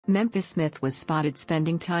Memphis Smith was spotted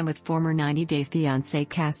spending time with former 90 Day Fiancé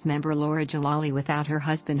cast member Laura Jalali without her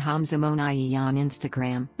husband Hamza Monayi on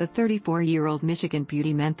Instagram. The 34-year-old Michigan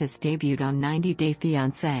beauty Memphis debuted on 90 Day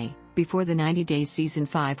Fiancé, before the 90 Days Season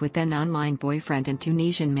 5 with then online boyfriend and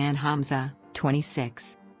Tunisian man Hamza,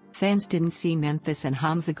 26. Fans didn't see Memphis and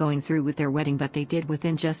Hamza going through with their wedding, but they did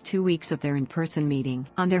within just 2 weeks of their in-person meeting.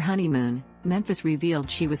 On their honeymoon, Memphis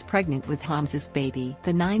revealed she was pregnant with Hamza's baby.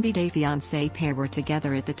 The 90 Day Fiancé pair were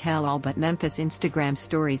together at the tell-all, but Memphis' Instagram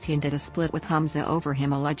stories hinted a split with Hamza over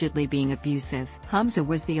him allegedly being abusive. Hamza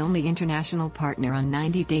was the only international partner on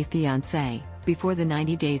 90 Day Fiancé, before the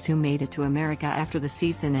 90 Days, who made it to America after the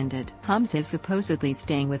season ended. Hamza is supposedly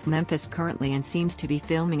staying with Memphis currently and seems to be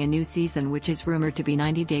filming a new season, which is rumored to be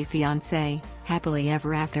 90 Day Fiancé, Happily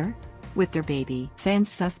Ever After, with their baby. Fans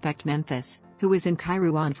suspect Memphis, who was in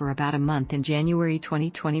Cairo for about a month in January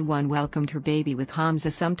 2021, welcomed her baby with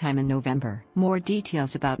Hamza sometime in November. More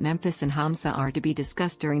details about Memphis and Hamza are to be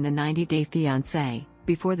discussed during the 90 Day Fiancé,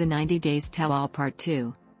 before the 90 Days Tell-All Part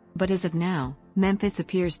 2. But as of now, Memphis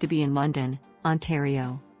appears to be in London,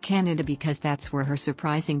 Ontario, Canada, because that's where her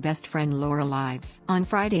surprising best friend Laura lives. On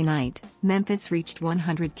Friday night, Memphis reached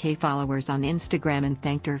 100K followers on Instagram and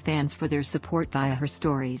thanked her fans for their support via her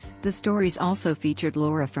stories. The stories also featured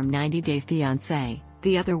Laura from 90 Day Fiancé,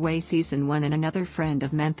 The Other Way Season 1, and another friend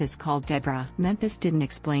of Memphis called Deborah. Memphis didn't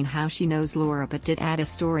explain how she knows Laura, but did add a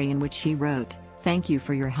story in which she wrote, "Thank you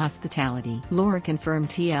for your hospitality." Laura confirmed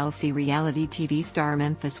TLC reality TV star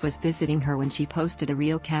Memphis was visiting her when she posted a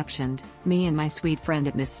reel captioned, "Me and my sweet friend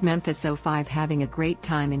at Miss Memphis 05 having a great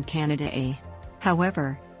time in Canada, eh?"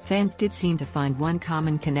 However, fans did seem to find one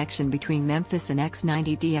common connection between Memphis and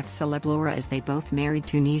ex-90DF celeb Laura, as they both married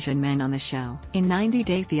Tunisian men on the show. In 90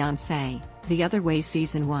 Day Fiancé, The Other Way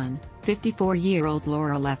Season 1, 54-year-old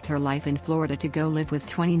Laura left her life in Florida to go live with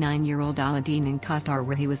 29-year-old Aladdin in Qatar,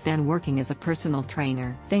 where he was then working as a personal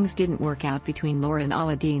trainer. Things didn't work out between Laura and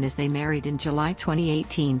Aladdin as they married in July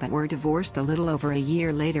 2018 but were divorced a little over a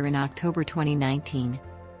year later in October 2019.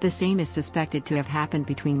 The same is suspected to have happened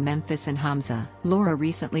between Memphis and Hamza. Laura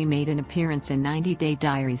recently made an appearance in 90 Day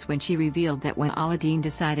Diaries when she revealed that when Aladdin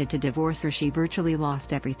decided to divorce her, she virtually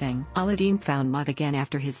lost everything. Aladdin found love again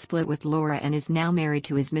after his split with Laura and is now married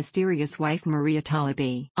to his mysterious wife Maria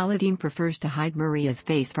Talibi. Aladdin prefers to hide Maria's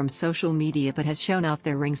face from social media but has shown off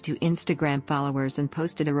their rings to Instagram followers and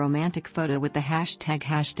posted a romantic photo with the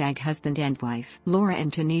hashtag husband and wife. Laura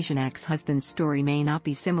and Tunisian ex-husband's story may not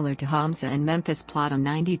be similar to Hamza and Memphis' plot on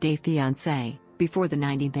 90 Day Fiancé, before the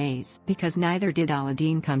 90 Days, because neither did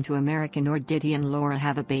Aladdin come to America nor did he and Laura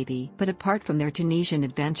have a baby. But apart from their Tunisian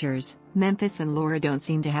adventures, Memphis and Laura don't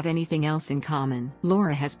seem to have anything else in common.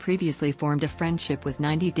 Laura has previously formed a friendship with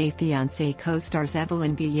 90 Day Fiancé co-stars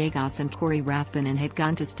Evelyn Villegas and Corey Rathbun and had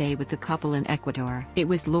gone to stay with the couple in Ecuador. It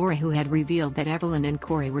was Laura who had revealed that Evelyn and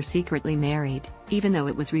Corey were secretly married, even though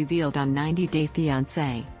it was revealed on 90 Day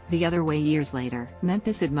Fiancé, The Other Way years later.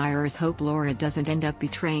 Memphis admirers hope Laura doesn't end up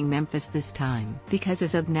betraying Memphis this time, because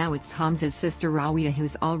as of now it's Hamza's sister Rawia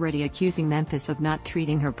who's already accusing Memphis of not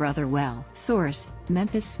treating her brother well. Source: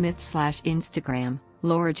 Memphis Smith /Instagram,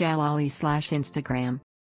 Laura Jalali /Instagram.